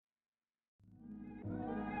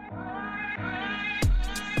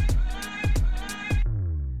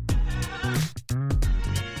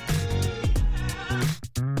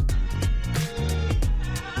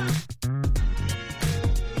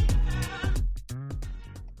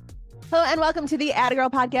Hello and welcome to the Atta Girl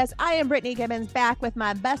podcast. I am Brittany Gibbons, back with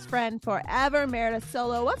my best friend forever, Meredith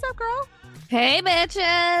Solo. What's up, girl? Hey,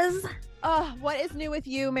 bitches. Oh, what is new with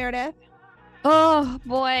you, Meredith? Oh,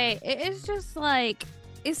 boy. It is just like,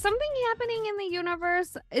 is something happening in the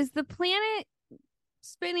universe? Is the planet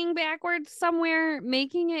spinning backwards somewhere,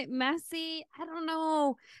 making it messy? I don't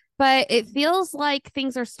know. But it feels like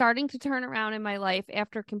things are starting to turn around in my life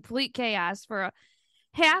after complete chaos for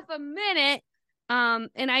half a minute.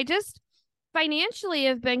 And I just financially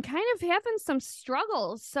have been kind of having some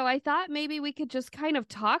struggles. So I thought maybe we could just kind of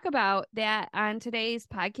talk about that on today's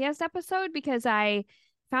podcast episode, because I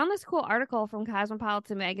found this cool article from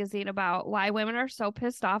Cosmopolitan magazine about why women are so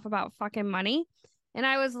pissed off about fucking money. And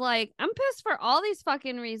I was like, I'm pissed for all these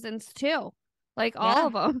fucking reasons too. Like all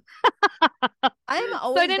of them. I'm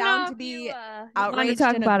always down to be outraged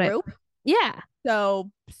talk in about a group. Yeah.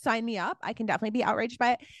 So sign me up. I can definitely be outraged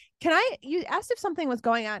by it. You asked if something was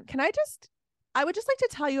going on. I would just like to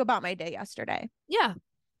tell you about my day yesterday. Yeah.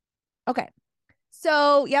 Okay.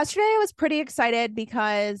 So yesterday I was pretty excited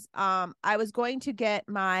because I was going to get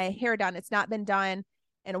my hair done. It's not been done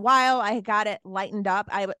in a while. I got it lightened up.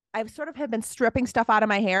 I sort of have been stripping stuff out of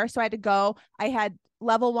my hair. So I had to go. I had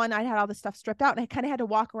level 1. I had all the stuff stripped out and I kind of had to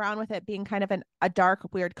walk around with it being kind of a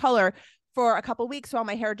dark, weird color for a couple weeks while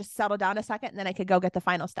my hair just settled down a second, and then I could go get the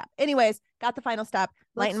final step. Anyways, got the final step,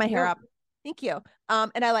 lighten my hair up. Thank you.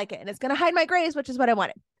 And I like it. And it's going to hide my grays, which is what I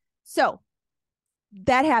wanted. So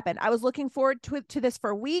that happened. I was looking forward to this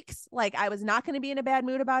for weeks. Like, I was not going to be in a bad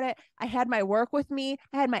mood about it. I had my work with me.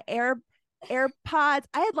 I had my AirPods.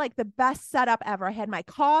 I had like the best setup ever. I had my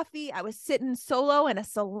coffee. I was sitting solo in a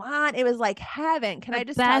salon. It was like heaven. Can I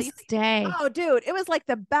just tell you? Day. Oh, dude, it was like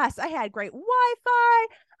the best. I had great Wi-Fi.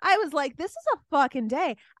 I was like, this is a fucking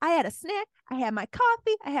day. I had a snack. I had my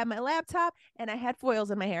coffee. I had my laptop, and I had foils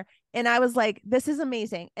in my hair. And I was like, this is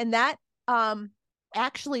amazing. And that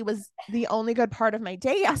actually was the only good part of my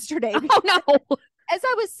day yesterday. Oh, no. As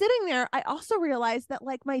I was sitting there, I also realized that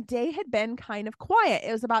like my day had been kind of quiet.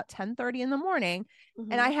 It was about 10:30 in the morning,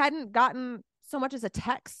 and I hadn't gotten so much as a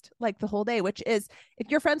text like the whole day, which is, if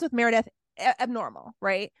you're friends with Meredith, abnormal,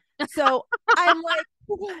 right? So I'm like,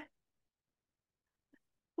 what?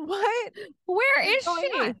 Where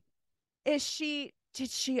is she? Did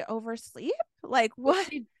she oversleep? Like, what? Was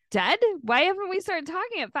she dead? Why haven't we started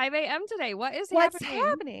talking at 5 a.m. today? What's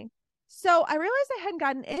happening? So I realized I hadn't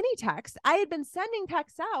gotten any texts. I had been sending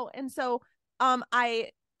texts out. And so I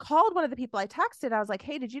called one of the people I texted. I was like,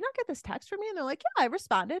 hey, did you not get this text from me? And they're like, yeah, I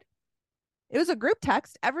responded. It was a group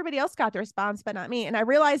text. Everybody else got the response, but not me. And I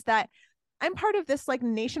realized that I'm part of this like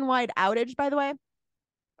nationwide outage, by the way,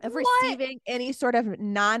 of receiving any sort of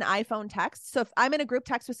non-iPhone text. So if I'm in a group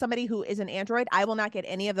text with somebody who is an Android, I will not get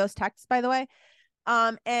any of those texts, by the way.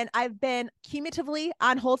 And I've been cumulatively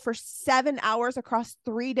on hold for 7 hours across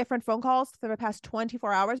 3 different phone calls for the past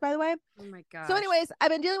 24 hours, by the way. Oh my God. So anyways, I've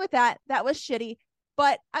been dealing with that. That was shitty,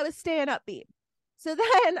 but I was staying upbeat. So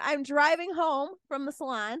then I'm driving home from the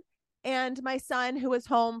salon, and my son, who was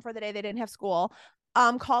home for the day they didn't have school,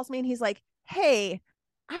 calls me, and he's like, hey,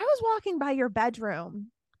 I was walking by your bedroom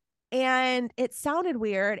and it sounded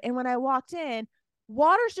weird. And when I walked in,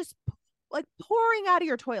 water's just like pouring out of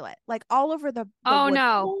your toilet, like all over the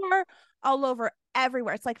floor, all over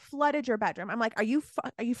everywhere. It's like flooded your bedroom. I'm like, are you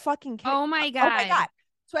fucking kidding? Oh my God. Oh my God.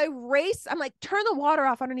 So I race. I'm like, turn the water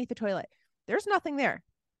off underneath the toilet. There's nothing there.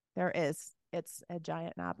 There is. It's a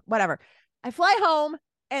giant knob. Whatever. I fly home,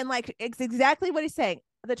 and like, it's exactly what he's saying.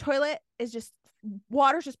 The toilet is just,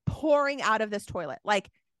 water's just pouring out of this toilet. Like,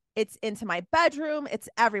 it's into my bedroom. It's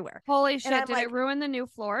everywhere. Holy shit. Did it ruin the new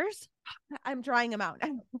floors? I'm drying them out.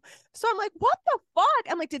 So I'm like, what the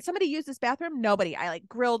fuck? I'm like, did somebody use this bathroom? Nobody. I like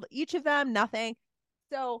grilled each of them. Nothing.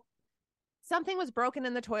 So something was broken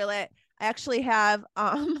in the toilet. I actually have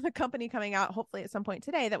a company coming out hopefully at some point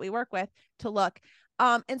today that we work with to look.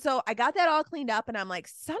 And so I got that all cleaned up, and I'm like,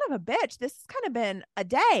 son of a bitch, this has kind of been a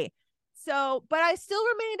day. So, but I still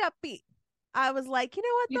remained upbeat. I was like, you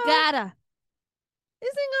know what? You gotta.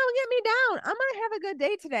 This ain't gonna get me down. I'm gonna have a good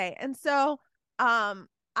day today. And so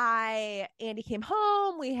Andy came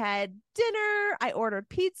home, we had dinner, I ordered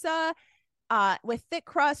pizza with thick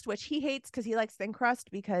crust, which he hates because he likes thin crust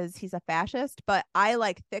because he's a fascist, but I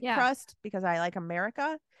like thick crust because I like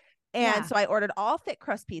America. And so I ordered all thick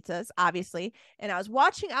crust pizzas, obviously, and I was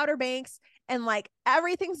watching Outer Banks, and like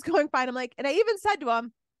everything's going fine. I'm like, and I even said to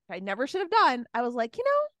him, I never should have done, I was like, you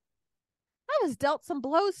know, I was dealt some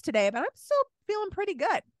blows today, but I'm still feeling pretty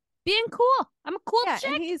good. Being cool. I'm a cool chick.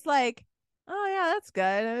 And he's like, oh yeah, that's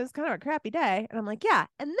good. It was kind of a crappy day. And I'm like, yeah.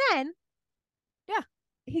 And then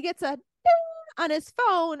he gets a ding on his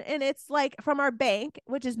phone, and it's like from our bank,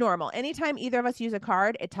 which is normal. Anytime either of us use a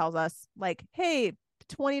card, it tells us like, hey,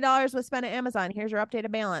 $20 was spent at Amazon. Here's your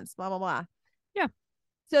updated balance, blah, blah, blah. Yeah.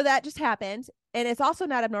 So that just happened. And it's also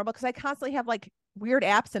not abnormal because I constantly have like weird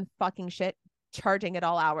apps and fucking shit charging at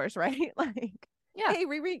all hours, right? Like, Yeah. hey,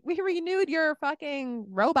 we renewed your fucking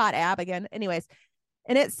robot app again. Anyways,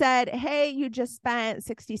 and it said, hey, you just spent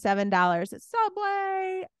 $67 at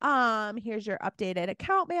Subway. Here's your updated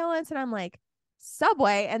account balance. And I'm like,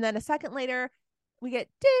 Subway. And then a second later, we get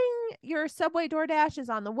ding, your Subway DoorDash is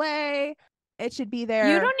on the way. It should be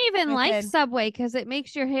there. You don't even like within- Subway because it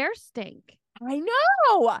makes your hair stink. I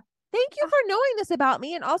know. Thank you for knowing this about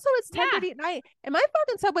me. And also, it's 10:30 at night, and my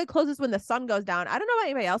fucking Subway closes when the sun goes down. I don't know about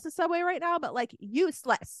anybody else's Subway right now, but like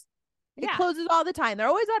useless. It Yeah. closes all the time. They're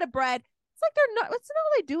always out of bread. It's like they're not. It's not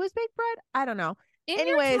all they do is bake bread. I don't know. In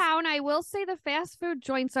Anyways. your town, I will say the fast food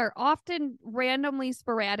joints are often randomly,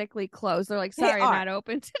 sporadically closed. They're like, They sorry, are. not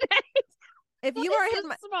open today. If you are in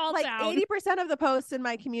my, small like town 80% of the posts in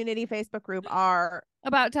my community Facebook group are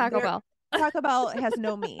about Taco they're- Bell. Taco Bell has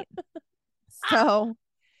no meat. So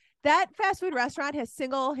that fast food restaurant has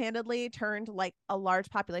single-handedly turned like a large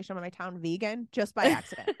population of my town vegan just by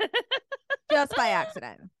accident. Just by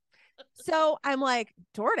accident. So I'm like,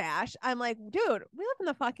 DoorDash. I'm like, dude, we live in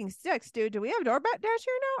the fucking sticks, dude. Do we have DoorDash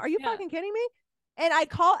here now? Are you Yeah. fucking kidding me? And I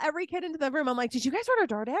call every kid into the room. I'm like, did you guys order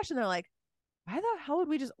DoorDash? And they're like, why the hell would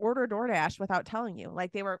we just order DoorDash without telling you?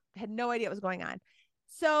 Like had no idea what was going on.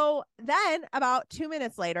 So then about 2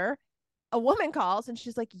 minutes later, a woman calls and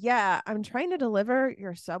she's like, yeah, I'm trying to deliver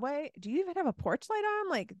your Subway. Do you even have a porch light on?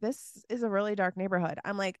 Like, this is a really dark neighborhood.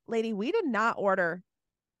 I'm like, lady, we did not order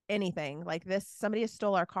anything like this. Somebody has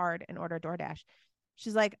stole our card and ordered DoorDash.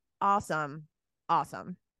 She's like, awesome.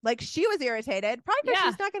 Like, she was irritated, probably because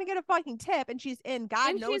she's not going to get a fucking tip, and she's in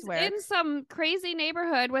God knows she's where. in some crazy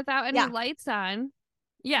neighborhood without any lights on.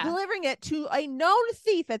 Yeah. Delivering it to a known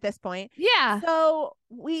thief at this point. Yeah. So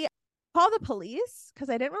we call the police because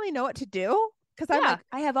I didn't really know what to do. Because I'm like,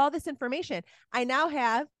 I have all this information. I now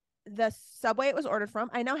have the Subway it was ordered from.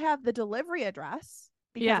 I now have the delivery address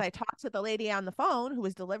because I talked to the lady on the phone who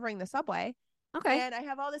was delivering the Subway. Okay. And I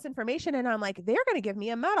have all this information, and I'm like, they're going to give me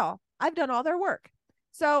a medal. I've done all their work.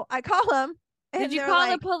 So I call them. Did you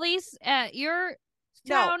call the police at your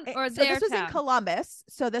town or so their this was town? in Columbus.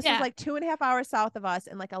 So this was like 2.5 hours south of us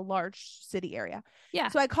in like a large city area. Yeah.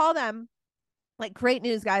 So I call them, like, great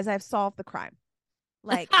news, guys. I've solved the crime.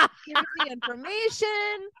 Like, here's the information.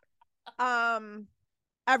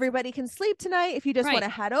 Everybody can sleep tonight. If you just want to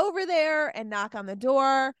head over there and knock on the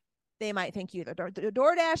door, they might think you're the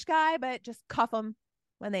DoorDash guy, but just cuff them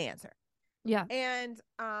when they answer. Yeah. And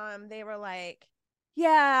they were like,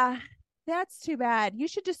 yeah, that's too bad. You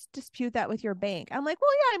should just dispute that with your bank. I'm like, well,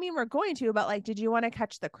 yeah, I mean, we're going to, but like, did you want to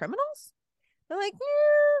catch the criminals? They're like,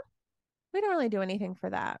 yeah, we don't really do anything for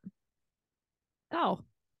that. Oh.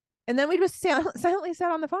 And then we just silently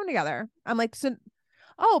sat on the phone together. I'm like, so,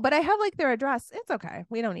 but I have like their address. It's okay.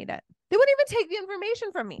 We don't need it. They wouldn't even take the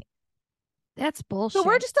information from me. That's bullshit. So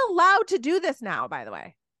we're just allowed to do this now, by the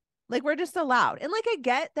way. Like, we're just allowed. And like, I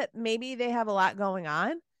get that maybe they have a lot going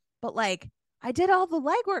on, but like, I did all the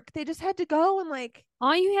legwork. They just had to go and like,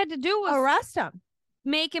 all you had to do was arrest him,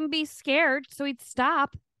 make him be scared so he'd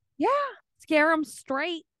stop. Yeah. Scare him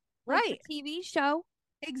straight. Right. Like the TV show.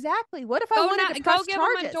 Exactly. What if I wanted to press give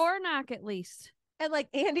charges? him a door knock at least. And like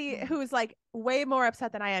Andy, who's like way more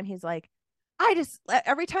upset than I am, he's like,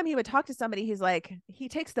 every time he would talk to somebody, he's like, he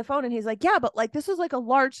takes the phone and he's like, yeah, but like, this was like a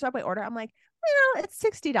large Subway order. I'm like, well, it's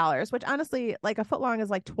 $60, which honestly, like a foot long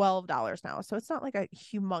is like $12 now. So it's not like a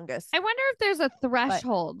humongous. I wonder if there's a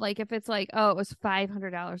threshold. Like if it's like, oh, it was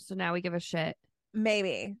 $500. So now we give a shit.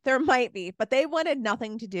 Maybe there might be, but they wanted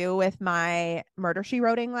nothing to do with my Murder She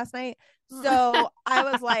Wroting last night. So I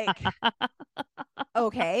was like,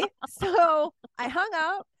 okay. So I hung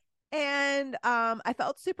up and I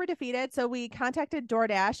felt super defeated. So we contacted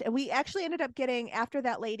DoorDash, and we actually ended up getting, after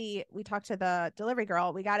that lady, we talked to the delivery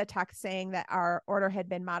girl, we got a text saying that our order had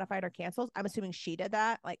been modified or canceled. I'm assuming she did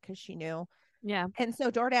that, like, because she knew. Yeah. And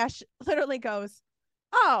so DoorDash literally goes,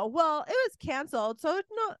 oh, well, it was canceled, so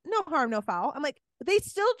no harm, no foul. I'm like, they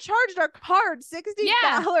still charged our card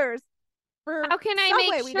 $60 for how can I Subway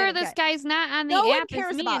make sure this guy's not on the no app one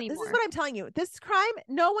cares about anymore? this is what I'm telling you. This crime,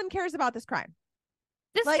 no one cares about this crime.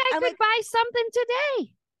 This guy could buy something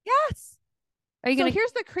today. Yes. Are you gonna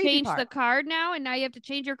here's the creepy change part. the card now, and now you have to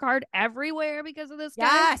change your card everywhere because of this guy?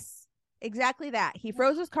 Yes. Exactly that. He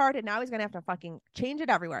froze his card, and now he's gonna have to fucking change it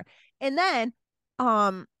everywhere. And then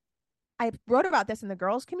I wrote about this in the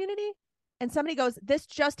girls community, and somebody goes, this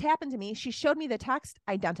just happened to me. She showed me the text,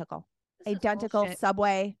 identical Bullshit.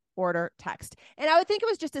 Subway order text. And I would think it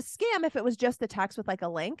was just a scam if it was just the text with like a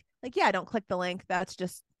link. Like, yeah, don't click the link. That's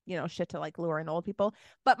just, shit to like lure in old people.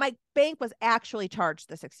 But my bank was actually charged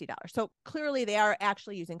the $60. So clearly they are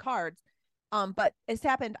actually using cards. But it's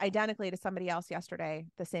happened identically to somebody else yesterday,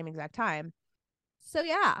 the same exact time. So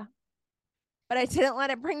yeah. But I didn't let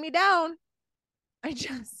it bring me down. I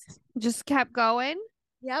just kept going.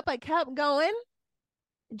 Yep, I kept going.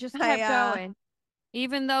 Just kept going.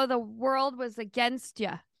 Even though the world was against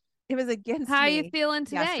you. It was against How me. How you feeling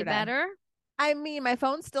today? Yesterday. Better? I mean, my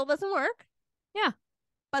phone still doesn't work. Yeah.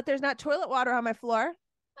 But there's not toilet water on my floor.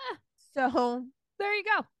 So there you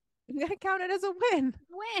go. I'm going to count it as a win.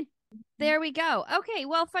 There we go. Okay,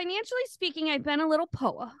 well, financially speaking, I've been a little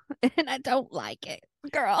poor, and I don't like it,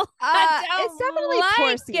 girl. It's definitely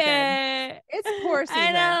poor season. It's poor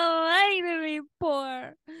season. I don't like to be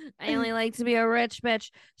poor. I only like to be a rich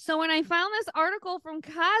bitch. So when I found this article from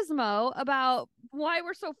Cosmo about why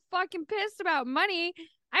we're so fucking pissed about money,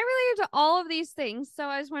 I related to all of these things. So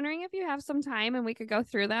I was wondering if you have some time and we could go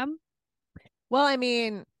through them. Well, I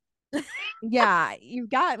mean, yeah, you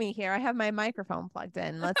got me here. I have my microphone plugged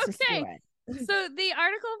in. Let's just do it. So the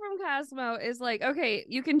article from Cosmo is like, okay,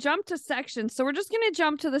 you can jump to sections. So we're just going to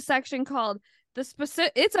jump to the section called the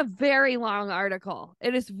specific. It's a very long article.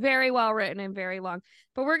 It is very well written and very long.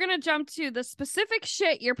 But we're going to jump to the specific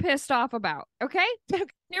shit you're pissed off about. Okay? Here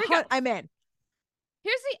we go. I'm in.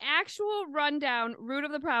 Here's the actual rundown root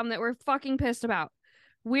of the problem that we're fucking pissed about.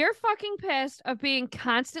 We're fucking pissed of being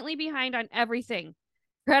constantly behind on everything.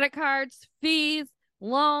 Credit cards, fees,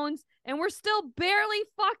 loans, and we're still barely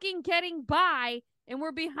fucking getting by, and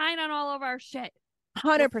we're behind on all of our shit.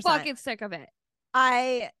 100%. We're fucking sick of it.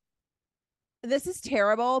 This is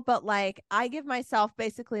terrible, but like I give myself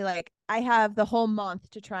basically like I have the whole month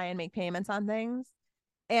to try and make payments on things.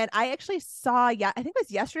 And I actually saw, I think it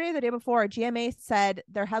was yesterday or the day before, GMA said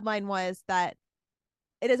their headline was that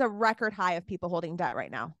it is a record high of people holding debt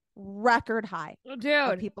right now. Record high,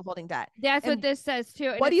 dude. People holding debt. That's what this says too.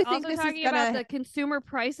 And what do you think this is talking about? The consumer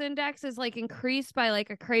price index is like increased by like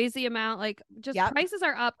a crazy amount. Like just prices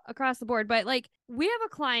are up across the board. But like we have a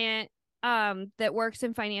client that works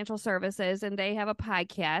in financial services, and they have a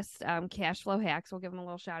podcast, Cash Flow Hacks. We'll give them a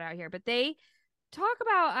little shout out here, but they talk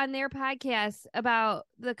about on their podcast about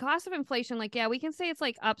the cost of inflation. Like, yeah, we can say it's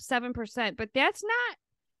like up 7%, but that's not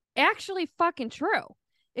actually fucking true.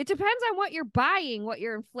 It depends on what you're buying, what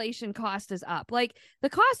your inflation cost is up. Like the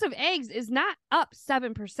cost of eggs is not up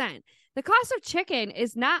 7%. The cost of chicken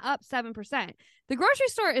is not up 7%. The grocery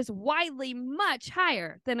store is widely much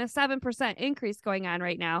higher than a 7% increase going on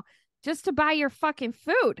right now just to buy your fucking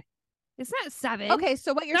food. It's not 7. Okay,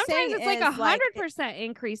 so what you're saying is like 100%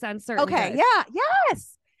 incrise on certain goods. Yeah,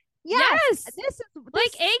 yes. This is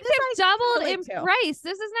like eggs have doubled in price.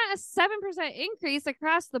 This is not a 7% increase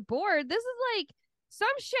across the board. This is like some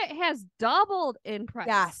shit has doubled in price.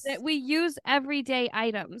 Yes. That we use everyday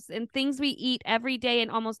items and things we eat every day in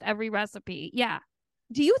almost every recipe. Yeah.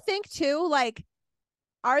 Do you think too, like,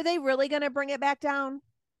 are they really going to bring it back down?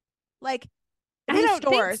 Like, I don't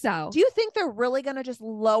think so. Do you think they're really going to just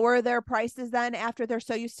lower their prices then after they're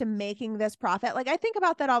so used to making this profit? Like, I think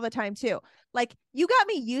about that all the time too. Like, you got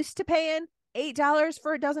me used to paying $8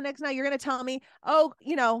 for a dozen eggs. Now you're going to tell me, oh,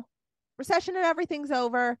 recession and everything's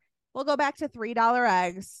over. We'll go back to $3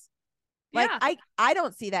 eggs. Like, I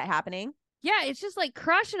don't see that happening. Yeah, it's just like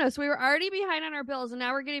crushing us. We were already behind on our bills, and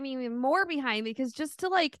now we're getting even more behind because just to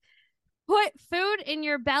like put food in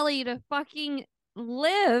your belly to fucking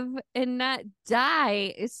live and not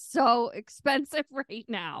die is so expensive right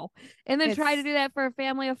now. And then try to do that for a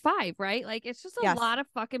family of 5, right? Like it's just a lot of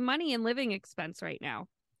fucking money and living expense right now.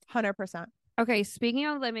 100%. Okay, speaking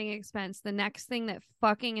of living expense, the next thing that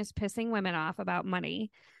fucking is pissing women off about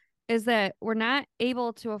money is that we're not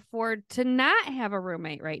able to afford to not have a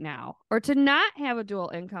roommate right now or to not have a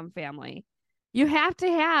dual income family. You have to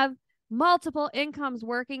have multiple incomes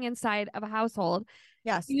working inside of a household.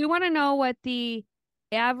 Yes. You want to know what the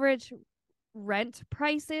average rent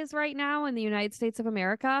price is right now in the United States of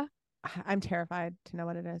America? I'm terrified to know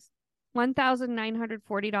what it is.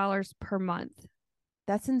 $1,940 per month.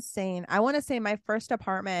 That's insane. I want to say my first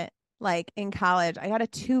apartment, like in college, I got a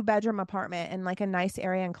 2-bedroom apartment in like a nice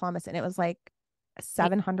area in Columbus, and it was like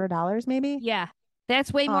 $700 maybe. Yeah.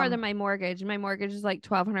 That's way more than my mortgage. My mortgage is like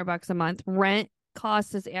 $1,200 a month. Rent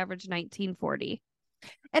cost is average $1,940.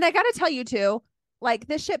 And I got to tell you too, like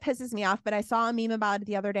this shit pisses me off, but I saw a meme about it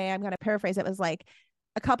the other day. I'm going to paraphrase. It was like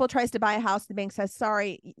a couple tries to buy a house. The bank says,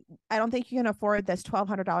 sorry, I don't think you can afford this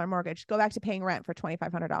 $1,200 mortgage. Go back to paying rent for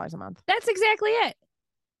 $2,500 a month. That's exactly it.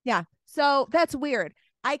 Yeah. So that's weird.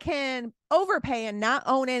 I can overpay and not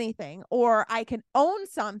own anything, or I can own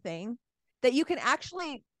something that you can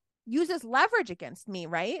actually use as leverage against me,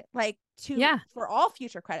 right? Like for all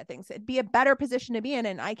future credit things, it'd be a better position to be in.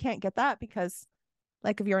 And I can't get that because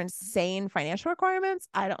like of your insane financial requirements.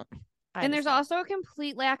 And there's also a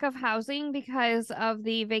complete lack of housing because of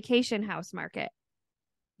the vacation house market.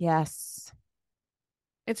 Yes.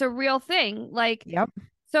 It's a real thing. Like, yep.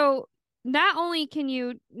 So not only can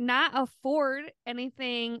you not afford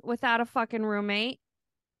anything without a fucking roommate,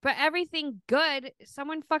 but everything good,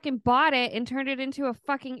 someone fucking bought it and turned it into a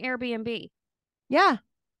fucking Airbnb. Yeah.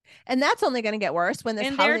 And that's only going to get worse when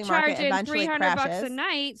this housing market eventually crashes. $300 a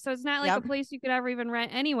night, so it's not like a place you could ever even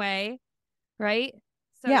rent anyway, right?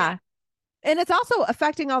 So yeah. And it's also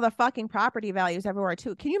affecting all the fucking property values everywhere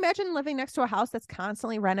too. Can you imagine living next to a house that's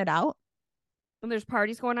constantly rented out? And there's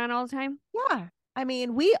parties going on all the time? Yeah. I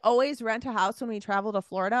mean, we always rent a house when we travel to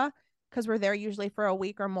Florida because we're there usually for a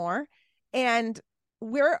week or more. And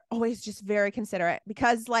we're always just very considerate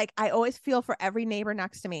because like I always feel for every neighbor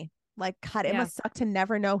next to me. Like, God, it must suck to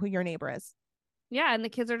never know who your neighbor is. Yeah. And the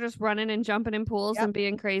kids are just running and jumping in pools and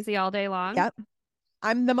being crazy all day long. Yep.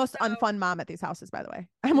 I'm the most unfun mom at these houses, by the way.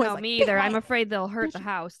 I'm always like, me either. I'm afraid they'll hurt the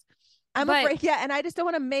house. I'm afraid. Yeah. And I just don't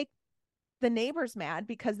want to make the neighbors mad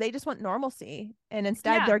because they just want normalcy. And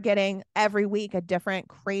instead they're getting every week a different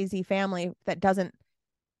crazy family that doesn't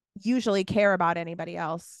usually care about anybody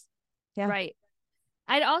else. Yeah. Right.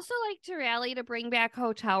 I'd also like to rally to bring back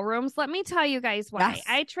hotel rooms. Let me tell you guys why. Yes.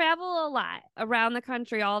 I travel a lot around the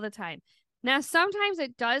country all the time. Now, sometimes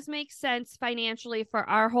it does make sense financially for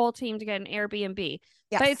our whole team to get an Airbnb,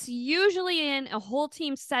 but it's usually in a whole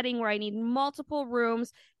team setting where I need multiple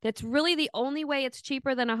rooms. That's really the only way it's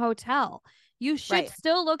cheaper than a hotel. You should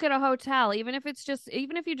still look at a hotel, even if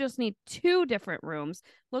you just need 2 different rooms,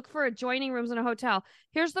 look for adjoining rooms in a hotel.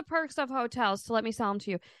 Here's the perks of hotels. So let me sell them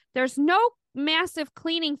to you. There's no massive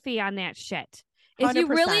cleaning fee on that shit. If 100%. You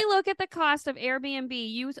really look at the cost of Airbnb,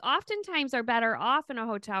 you oftentimes are better off in a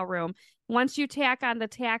hotel room once you tack on the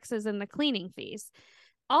taxes and the cleaning fees.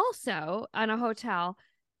 Also, on a hotel,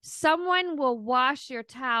 someone will wash your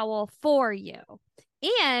towel for you.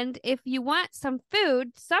 And if you want some food,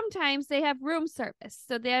 sometimes they have room service.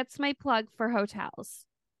 So that's my plug for hotels.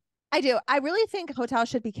 I do. I really think hotels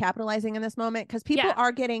should be capitalizing in this moment because people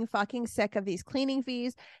are getting fucking sick of these cleaning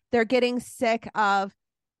fees. They're getting sick of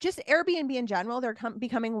just Airbnb in general. They're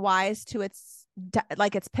becoming wise to its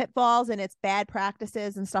pitfalls and its bad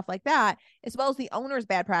practices and stuff like that, as well as the owner's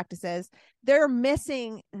bad practices. They're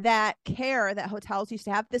missing that care that hotels used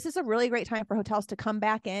to have. This is a really great time for hotels to come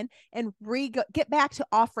back in and get back to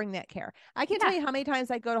offering that care. I can't tell you how many times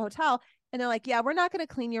I go to a hotel and they're like, yeah, we're not going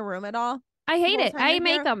to clean your room at all. I hate it. I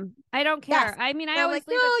make them. I don't care. Yes. I mean, I always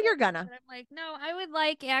like, no, you're gonna. I'm like, no, I would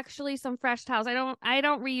like actually some fresh towels. I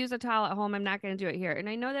don't reuse a towel at home. I'm not going to do it here. And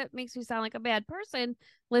I know that makes me sound like a bad person,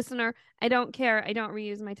 listener. I don't care. I don't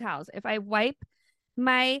reuse my towels. If I wipe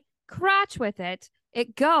my crotch with it,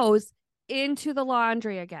 it goes into the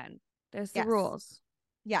laundry again. There's the rules.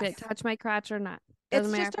 Yes. Did it touch my crotch or not? I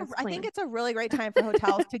think it's a really great time for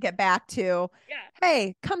hotels to get back to,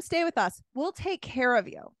 hey, come stay with us. We'll take care of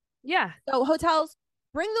you. Yeah. So hotels,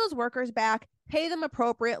 bring those workers back, pay them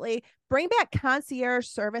appropriately, bring back concierge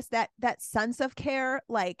service, that sense of care.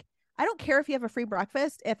 Like, I don't care if you have a free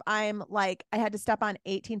breakfast. If I'm like, I had to step on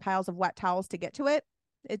 18 piles of wet towels to get to it,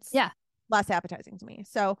 it's less appetizing to me.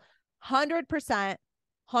 So 100%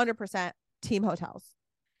 team hotels.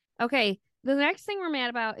 Okay. The next thing we're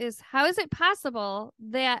mad about is how is it possible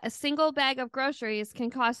that a single bag of groceries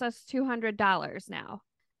can cost us $200 now?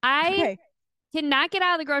 I cannot get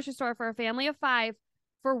out of the grocery store for a family of 5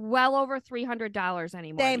 for well over $300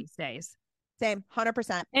 anymore these days. Same,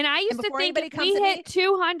 100%. And I used to think if we hit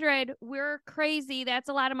 200, we're crazy. That's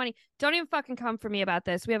a lot of money. Don't even fucking come for me about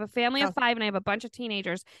this. We have a family of 5 and I have a bunch of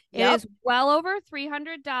teenagers. It is well over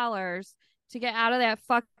 $300 to get out of that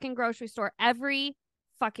fucking grocery store every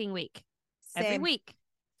fucking week. Same. Every week.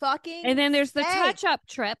 Fucking And then there's the touch-up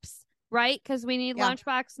trips, right? Because we need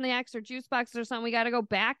lunchbox snacks or juice boxes or something. We got to go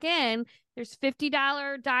back in. There's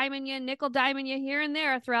 $50 diamond you, nickel diamond you here and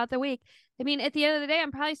there throughout the week. I mean, at the end of the day,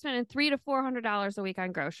 I'm probably spending $300 to $400 a week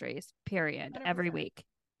on groceries, period, 100%. Every week.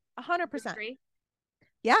 100%.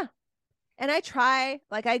 Yeah. And I try,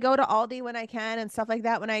 like I go to Aldi when I can and stuff like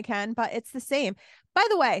that when I can, but it's the same. By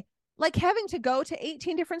the way, like having to go to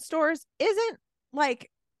 18 different stores isn't like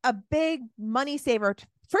a big money saver.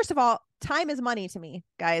 First of all, time is money to me,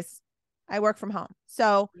 guys. I work from home.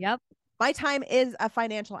 So my time is a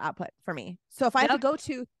financial output for me. So if I have to go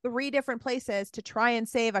to 3 different places to try and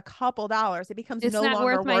save a couple dollars, it becomes no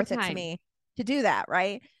longer worth it to me to do that.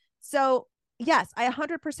 Right. So Yes, I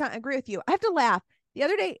 100% agree with you. I have to laugh. The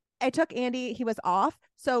other day, I took Andy, he was off.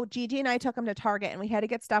 So Gigi and I took him to Target and we had to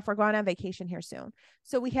get stuff. We're going on vacation here soon.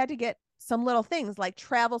 So we had to get some little things like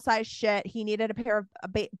travel size shit. He needed a pair of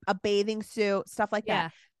a bathing suit, stuff like Yeah.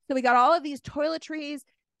 that. So we got all of these toiletries,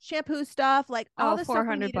 shampoo stuff, like all the stuff we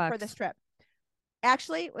 400 needed for bucks. this trip.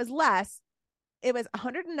 Actually, it was less. It was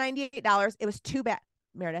 $198. It was 2 bags,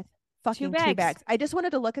 Meredith. Fucking 2 bags. I just wanted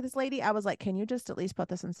to look at this lady. I was like, can you just at least put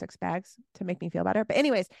this in 6 bags to make me feel better? But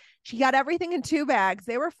anyways, she got everything in 2 bags.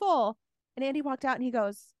 They were full. And Andy walked out and he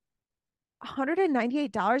goes,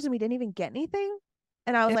 $198 and we didn't even get anything.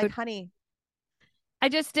 And I was like, honey, I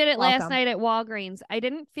just did it last welcome. night at Walgreens. I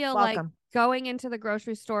didn't feel like Welcome. going into the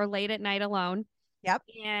grocery store late at night alone. Yep.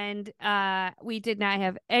 And we did not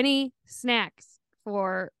have any snacks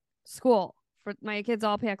for school. For my kids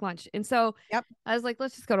all pack lunch. And so Yep. I was like,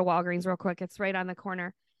 let's just go to Walgreens real quick. It's right on the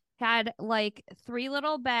corner. Had like 3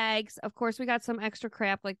 little bags. Of course, we got some extra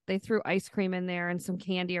crap. Like they threw ice cream in there and some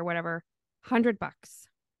candy or whatever. $100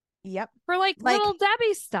 Yep. for like little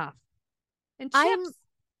Debbie stuff and chips.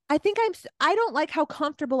 I don't like how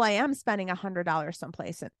comfortable I am spending $100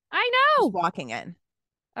 someplace. I know. Just walking in.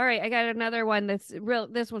 All right, I got another one that's real.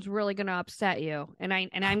 This one's really going to upset you, and I'm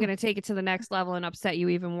going to take it to the next level and upset you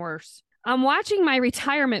even worse. I'm watching my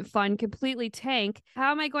retirement fund completely tank.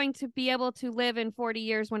 How am I going to be able to live in 40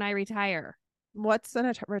 years when I retire? What's in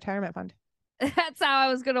a retirement fund? That's how I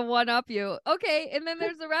was going to one up you. Okay, and then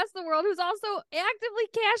there's the rest of the world who's also actively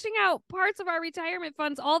cashing out parts of our retirement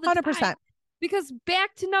funds all the 100%. time. Because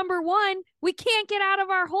back to number one, we can't get out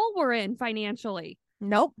of our hole we're in financially.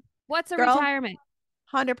 Nope. What's a retirement?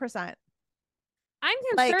 100%. I'm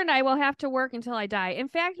concerned I will have to work until I die. In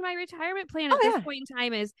fact, my retirement plan at this point in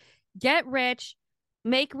time is get rich,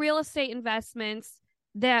 make real estate investments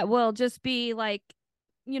that will just be like,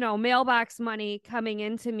 mailbox money coming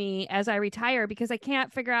into me as I retire, because I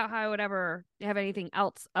can't figure out how I would ever have anything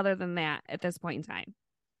else other than that at this point in time.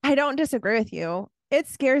 I don't disagree with you. It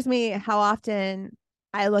scares me how often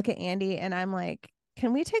I look at Andy and I'm like,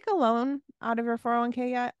 can we take a loan out of your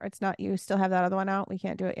 401k yet? Or it's not, you still have that other one out? We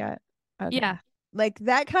can't do it yet. Okay. Yeah. Like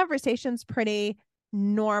that conversation's pretty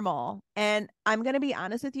normal. And I'm going to be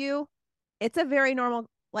honest with you. It's a very normal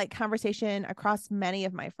conversation across many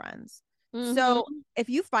of my friends. Mm-hmm. So if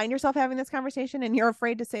you find yourself having this conversation and you're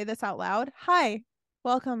afraid to say this out loud, hi,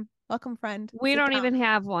 welcome, friend. We don't even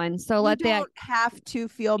have one. So you don't have to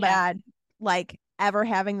feel bad, ever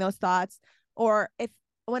having those thoughts. Or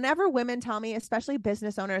whenever women tell me, especially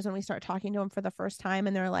business owners, when we start talking to them for the first time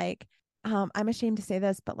and they're like, I'm ashamed to say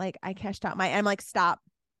this, but I cashed out I'm like, stop.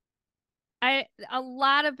 A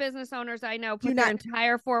lot of business owners I know put their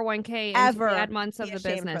entire 401k into the bad months of the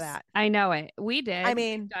business. I know it. We did. I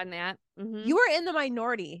mean, we've done that. Mm-hmm. You are in the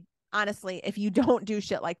minority, honestly, if you don't do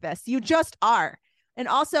shit like this. You just are. And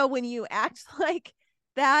also when you act like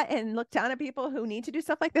that and look down at people who need to do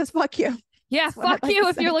stuff like this, fuck you. Yeah, fuck you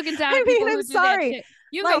if you're looking down at people who do that shit.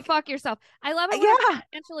 You go fuck yourself. I love it when a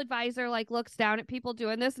financial advisor looks down at people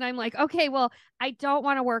doing this, and I'm like, okay, well, I don't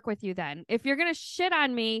want to work with you then. If you're gonna shit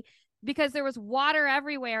on me because there was water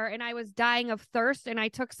everywhere and I was dying of thirst and I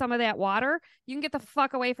took some of that water, you can get the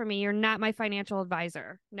fuck away from me. You're not my financial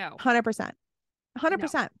advisor. No. 100%.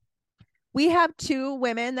 100%. No. We have 2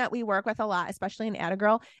 women that we work with a lot, especially in Atta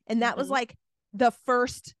Girl. And that was the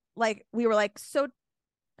first, we were like, so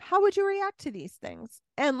how would you react to these things?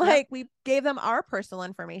 And we gave them our personal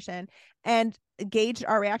information and gauged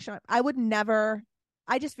our reaction. I would never,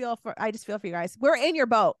 I just feel for you guys. We're in your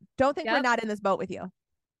boat. Don't think we're not in this boat with you.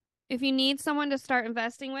 If you need someone to start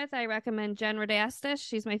investing with, I recommend Jen Rodastis.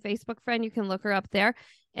 She's my Facebook friend. You can look her up there.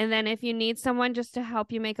 And then if you need someone just to help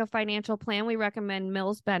you make a financial plan, we recommend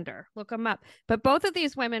Mills Bender. Look them up. But both of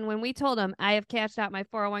these women, when we told them I have cashed out my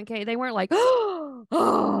 401k, they weren't like, oh,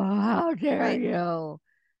 how dare you?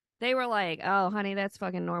 They were like, oh, honey, that's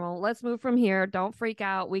fucking normal. Let's move from here. Don't freak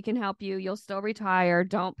out. We can help you. You'll still retire.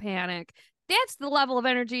 Don't panic. That's the level of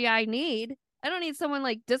energy I need. I don't need someone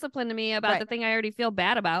disciplining me about the thing I already feel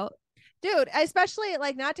bad about. Dude, especially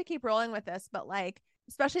not to keep rolling with this, but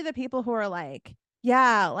especially the people who are I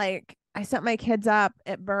set my kids up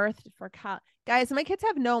at birth for college. Guys, my kids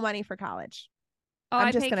have no money for college. Oh,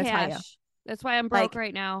 I'm just going to tell you. That's why I'm broke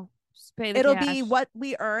right now. Just pay the cash. Be what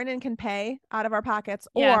we earn and can pay out of our pockets,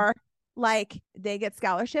 or they get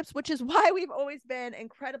scholarships, which is why we've always been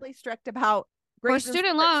incredibly strict about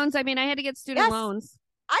student loans. I mean, I had to get student loans.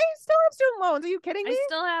 I still have student loans. Are you kidding me? I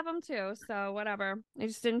still have them too. So whatever. I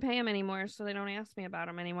just didn't pay them anymore, so they don't ask me about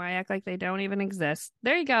them anymore. I act like they don't even exist.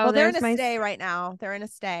 There you go. Well, they're in a stay right now. They're in a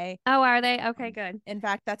stay. Oh, are they? Okay, good. In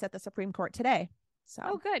fact, that's at the Supreme Court today. So,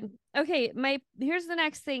 Oh, good. Okay, here's the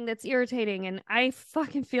next thing that's irritating, and I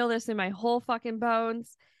fucking feel this in my whole fucking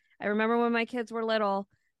bones. I remember when my kids were little.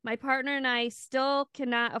 My partner and I still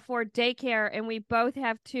cannot afford daycare, and we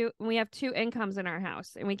have two incomes in our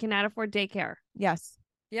house, and we cannot afford daycare. yes,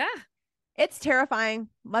 Yeah. it's terrifying.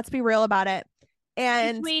 Let's be real about it.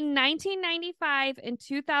 And Between 1995 and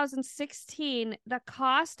 2016, the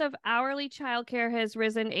cost of hourly childcare has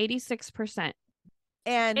risen 86%.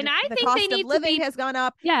 And I the think they cost of need to living be, has gone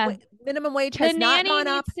up. yeah, Minimum wage the has not nanny gone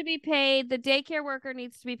up. needs to be paid. The daycare worker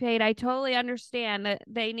needs to be paid. I totally understand that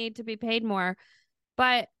they need to be paid more,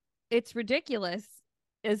 but it's ridiculous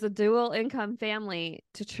as a dual income family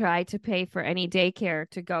to try to pay for any daycare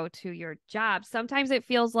to go to your job. Sometimes it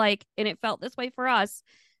feels like, and it felt this way for us,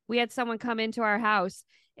 we had someone come into our house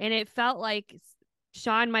and it felt like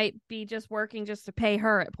Sean might be just working just to pay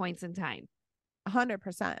her at points in time.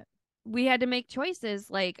 100%. We had to make choices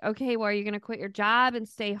like, okay, well, are you going to quit your job and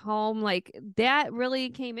stay home? Like that really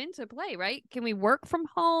came into play, right? Can we work from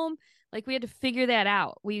home? Like we had to figure that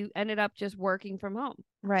out. We ended up just working from home.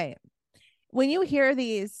 Right. When you hear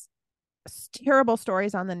these terrible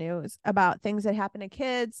stories on the news about things that happen to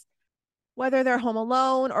kids, whether they're home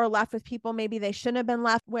alone or left with people maybe they shouldn't have been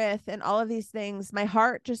left with, and all of these things, my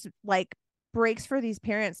heart just like breaks for these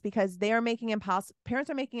parents because they are making parents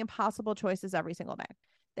are making impossible choices every single day.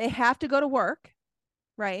 They have to go to work,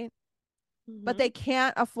 right? Mm-hmm. But they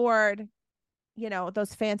can't afford,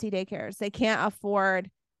 those fancy daycares. They can't afford,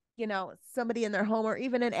 somebody in their home or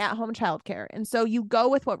even an at-home childcare. And so you go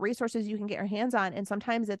with what resources you can get your hands on. And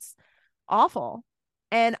sometimes it's awful.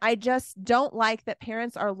 And I just don't like that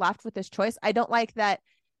parents are left with this choice. I don't like that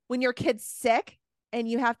when your kid's sick and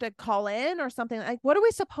you have to call in or something, like, what are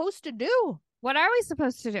we supposed to do? What are we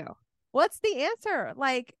supposed to do? What's the answer?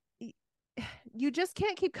 Like, you just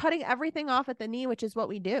can't keep cutting everything off at the knee, which is what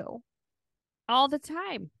we do all the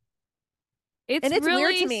time. It's really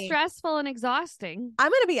weird to me. Stressful and exhausting. I'm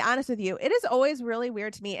going to be honest with you. It is always really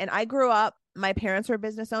weird to me. And I grew up, my parents were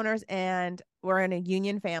business owners and we're in a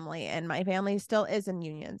union family, and my family still is in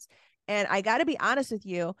unions. And I got to be honest with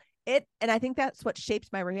you, and I think that's what shapes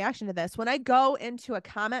my reaction to this. When I go into a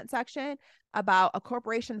comment section about a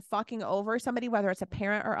corporation fucking over somebody, whether it's a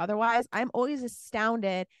parent or otherwise, I'm always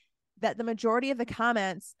astounded that the majority of the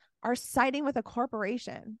comments are siding with a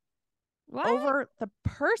corporation over the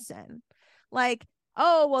person. Like,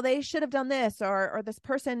 oh, well, they should have done this, or this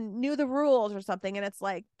person knew the rules or something. And it's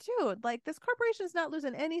like, dude, like this corporation is not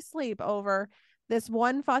losing any sleep over this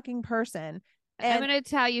one fucking person. And I'm going to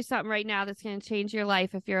tell you something right now that's going to change your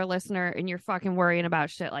life if you're a listener and you're fucking worrying about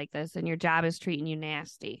shit like this and your job is treating you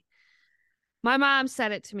nasty. My mom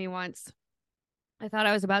said it to me once. I thought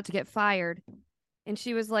I was about to get fired. And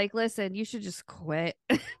she was like, listen, you should just quit.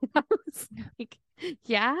 I was like,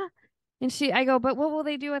 yeah. And I go, but what will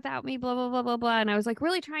they do without me? Blah, blah, blah, blah, blah. And I was like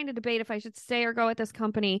really trying to debate if I should stay or go at this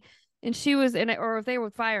company. And she was in it, or if they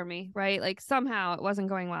would fire me, right? Like somehow it wasn't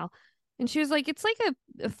going well. And she was like, it's like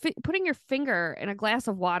putting your finger in a glass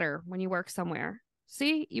of water when you work somewhere.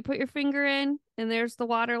 See, you put your finger in and there's the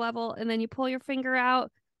water level, and then you pull your finger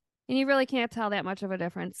out and you really can't tell that much of a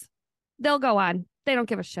difference. They'll go on. They don't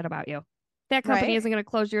give a shit about you. That company isn't going to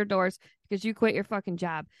close your doors because you quit your fucking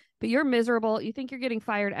job. But you're miserable. You think you're getting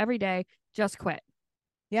fired every day. Just quit.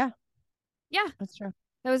 Yeah. Yeah. That's true.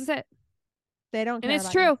 That was it. They don't care. And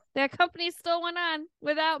it's true. That company still went on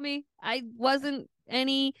without me. I wasn't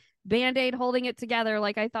any Band-Aid holding it together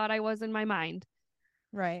like I thought I was in my mind.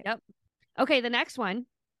 Right. Yep. Okay. The next one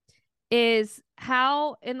is,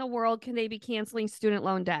 how in the world can they be canceling student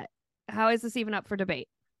loan debt? How is this even up for debate?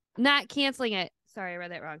 Not canceling it. Sorry, I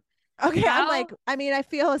read that wrong. Okay, I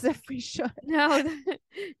feel as if we should.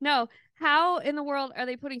 No. How in the world are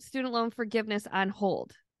they putting student loan forgiveness on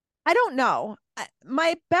hold? I don't know.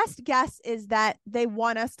 My best guess is that they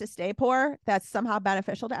want us to stay poor. That's somehow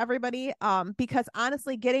beneficial to everybody. Because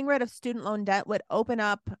honestly, getting rid of student loan debt would open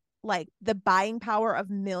up like the buying power of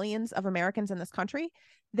millions of Americans in this country.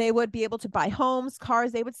 They would be able to buy homes,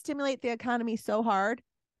 cars. They would stimulate the economy so hard.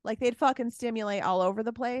 Like they'd fucking stimulate all over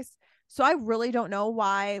the place. So I really don't know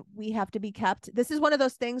why we have to be kept. This is one of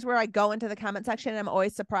those things where I go into the comment section and I'm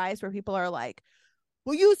always surprised where people are like,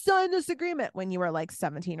 well, you signed this agreement when you were like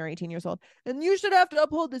 17 or 18 years old, and you should have to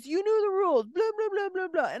uphold this. You knew the rules, blah, blah, blah, blah,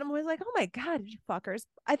 blah. And I'm always like, oh my God, you fuckers.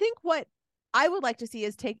 I think what I would like to see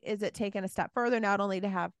is it taken a step further, not only to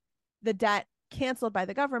have the debt canceled by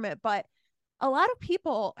the government, but a lot of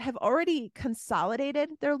people have already consolidated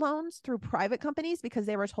their loans through private companies because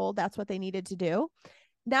they were told that's what they needed to do.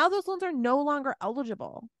 Now those loans are no longer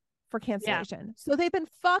eligible for cancellation. Yeah. So they've been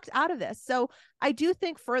fucked out of this. So I do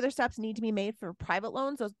think further steps need to be made for private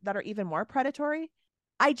loans, those that are even more predatory,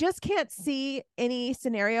 I just can't see any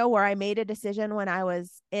scenario where I made a decision when I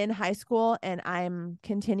was in high school and I'm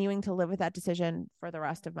continuing to live with that decision for the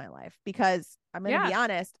rest of my life. Because I'm going to be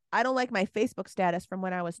honest, I don't like my Facebook status from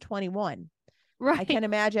when I was 21. Right. I can't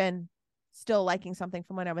imagine still liking something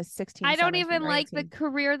from when I was 16. I don't 17, even or like 18. the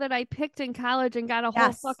career that I picked in college and got a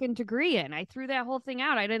whole fucking degree in. I threw that whole thing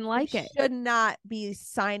out. I didn't like it. Should not be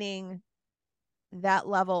signing that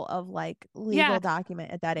level of like legal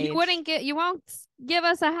document at that age. You won't give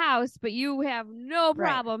us a house, but you have no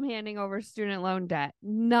problem handing over student loan debt.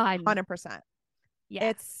 None. 100%.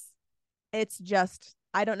 Yeah. It's just,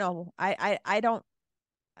 I don't know. I don't,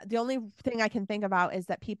 the only thing I can think about is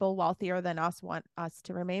that people wealthier than us want us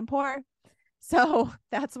to remain poor. So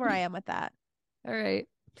that's where I am with that. All right.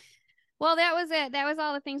 Well, that was it. That was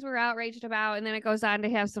all the things we were outraged about. And then it goes on to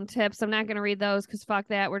have some tips. I'm not going to read those because fuck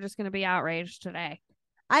that. We're just going to be outraged today.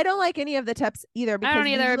 I don't like any of the tips either because I don't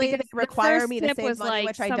either usually because they require me to tip save was money, like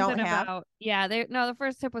which I don't have. The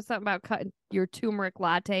first tip was something about cutting your turmeric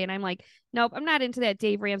latte. And I'm like, nope, I'm not into that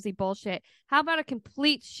Dave Ramsey bullshit. How about a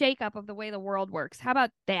complete shakeup of the way the world works? How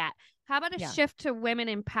about that? How about a shift to women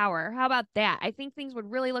in power? How about that? I think things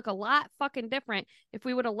would really look a lot fucking different if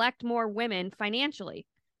we would elect more women financially.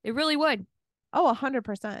 It really would. Oh,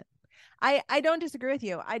 100%. I don't disagree with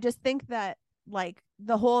you. I just think that like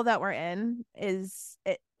the hole that we're in is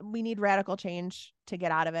we need radical change to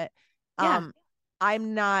get out of it.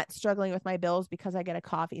 I'm not struggling with my bills because I get a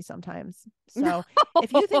coffee sometimes. So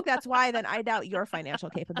if you think that's why, then I doubt your financial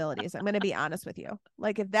capabilities. I'm going to be honest with you.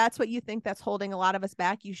 Like if that's what you think that's holding a lot of us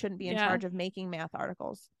back, you shouldn't be in charge of making math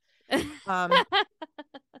articles.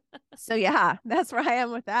 So yeah, that's where I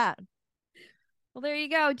am with that. Well, there you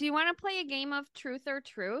go. Do you want to play a game of truth or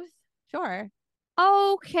truth? Sure.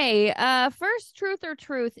 Okay. First truth or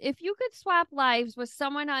truth. If you could swap lives with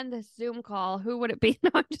someone on this Zoom call, who would it be?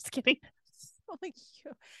 No, I'm just kidding.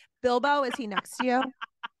 Bilbo, is he next to you?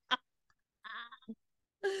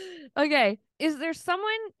 Okay. Is there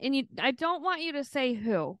someone, and I don't want you to say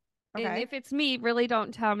who. Okay. And if it's me, really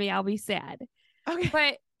don't tell me. I'll be sad. Okay.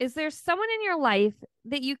 But is there someone in your life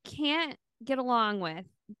that you can't get along with,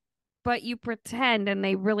 but you pretend and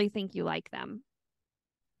they really think you like them?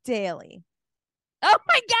 Daily. Oh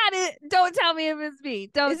my God. Don't tell me if it's me.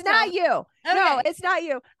 It's not you. Okay. No, it's not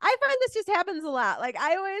you. I find this just happens a lot. Like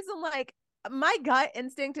I always am like, my gut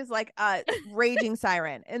instinct is like a raging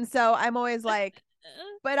siren. And so I'm always like,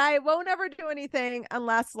 but I won't ever do anything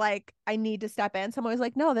unless like I need to step in. So I'm always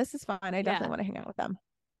like, no, this is fine. I definitely want to hang out with them.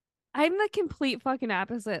 I'm the complete fucking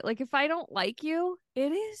opposite. Like if I don't like you,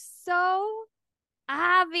 it is so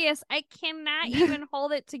obvious. I cannot even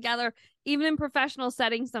hold it together. Even in professional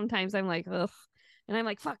settings, sometimes I'm like, ugh. And I'm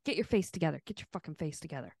like, fuck, get your face together. Get your fucking face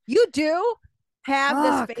together. You do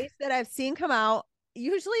have this face that I've seen come out.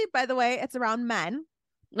 Usually, by the way, it's around men.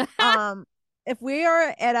 If we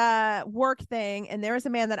are at a work thing and there is a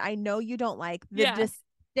man that I know you don't like, the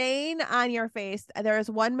disdain on your face. There is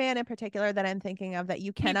one man in particular that I'm thinking of that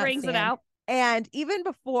you cannot stand. He brings it out. And even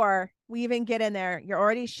before we even get in there, you're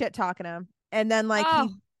already shit talking him. And then like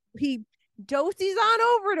he doses on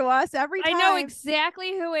over to us every time. I know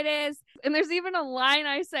exactly who it is. And there's even a line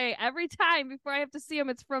I say every time before I have to see him.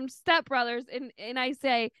 It's from Step Brothers. And I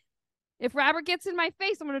say, if Robert gets in my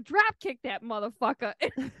face, I'm going to drop kick that motherfucker. I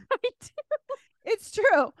do. It's true.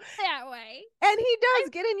 That way. And he does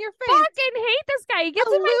get in your face. I fucking hate this guy. He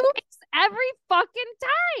gets in my face every fucking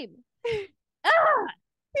time.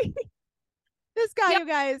 Ugh. This guy, you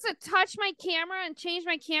guys. To touch my camera and change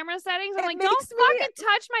my camera settings. I'm like, don't fucking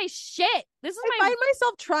touch my shit. I find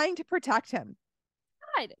myself trying to protect him.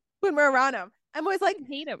 God. When we're around him. I'm always like,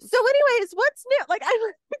 hate him. So anyways, what's new? Like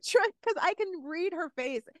I try because I can read her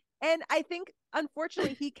face. And I think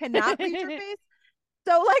unfortunately he cannot read your face.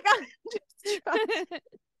 So like I'm just trying.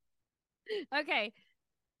 Okay.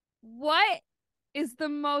 What is the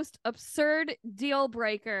most absurd deal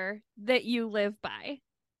breaker that you live by?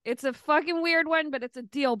 It's a fucking weird one, but it's a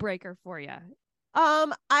deal breaker for you.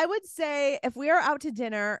 I would say if we are out to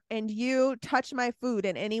dinner and you touch my food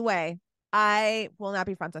in any way, I will not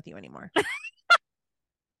be friends with you anymore.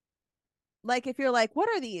 Like if you're like, what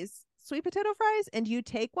are these? Sweet potato fries? And you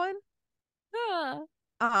take one?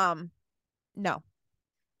 No.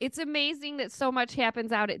 It's amazing that so much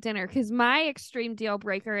happens out at dinner because my extreme deal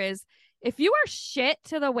breaker is if you are shit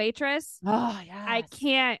to the waitress, I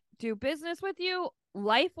can't do business with you,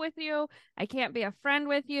 life with you. I can't be a friend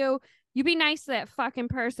with you. You be nice to that fucking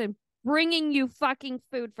person bringing you fucking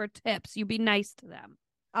food for tips. You be nice to them.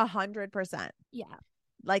 100%. Yeah.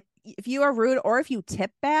 Like if you are rude or if you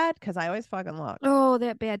tip bad, because I always fucking look. Oh,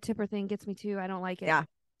 that bad tipper thing gets me too. I don't like it. Yeah,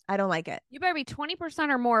 I don't like it. You better be 20%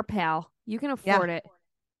 or more, pal. You can afford it.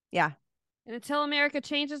 Yeah. And until America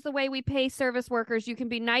changes the way we pay service workers, you can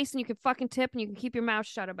be nice and you can fucking tip and you can keep your mouth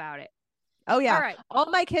shut about it. Oh yeah. All right. All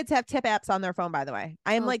my kids have tip apps on their phone, by the way.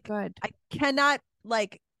 I am Good. I cannot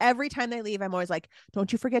every time they leave, I'm always like,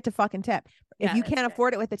 don't you forget to fucking tip. If you can't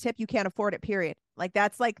afford it with a tip, you can't afford it, period. Like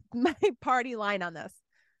that's like my party line on this.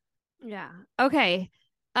 Yeah. Okay.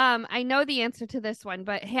 I know the answer to this one,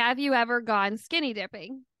 but have you ever gone skinny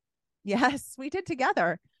dipping? Yes, we did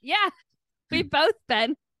together. Yeah. We've both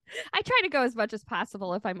been. I try to go as much as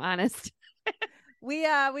possible, if I'm honest. We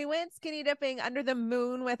went skinny dipping under the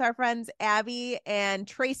moon with our friends Abby and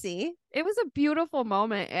Tracy. It was a beautiful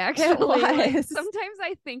moment, actually. It was. Like, sometimes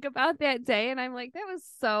I think about that day and I'm like, that was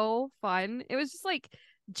so fun. It was just like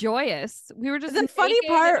joyous. We were just the funny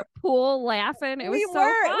part in a pool laughing. It was so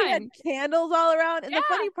fun. We had candles all around. And the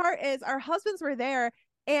funny part is our husbands were there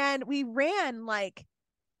and we ran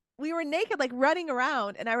we were naked, running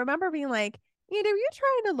around. And I remember being like, are you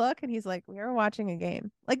trying to look? And he's like, we were watching a game.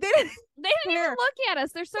 Like they didn't even look at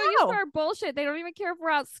us. They're so used to our bullshit. They don't even care if we're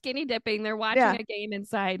out skinny dipping. They're watching a game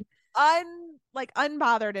inside.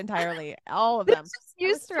 Unbothered entirely. All of them. Just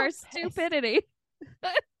used to our stupidity.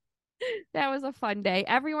 That was a fun day.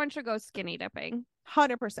 Everyone should go skinny dipping.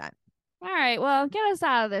 100%. All right. Well, get us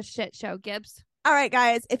out of this shit show, Gibbs. All right,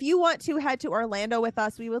 guys. If you want to head to Orlando with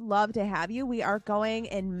us, we would love to have you. We are going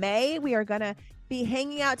in May. We are going to be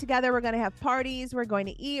hanging out together. We're going to have parties. We're going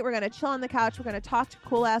to eat. We're going to chill on the couch. We're going to talk to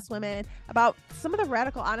cool ass women about some of the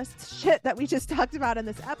radical honest shit that we just talked about in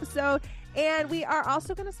this episode. And we are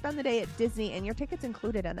also going to spend the day at Disney, and your ticket's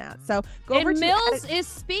included in that. So go over to Mills is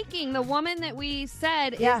speaking. The woman that we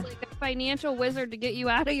said is like a financial wizard to get you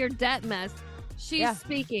out of your debt mess. She's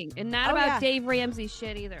speaking, and not about Dave Ramsey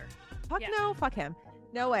shit either. Fuck no. Fuck him.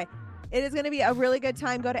 No way. It is going to be a really good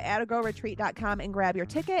time. Go to attagirlretreat.com and grab your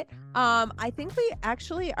ticket. I think we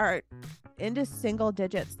actually are into single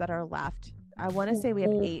digits that are left. I want to say we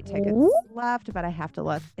have 8 tickets left, but I have to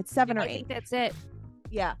look. It's 7 or 8. I think that's it.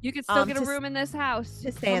 Yeah. You can still get a room in this house.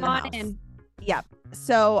 To stay in the house. Yeah.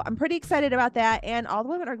 So I'm pretty excited about that. And all the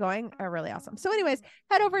women are going are really awesome. So anyways,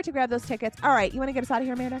 head over to grab those tickets. All right. You want to get us out of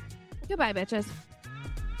here, Amanda? Goodbye, bitches.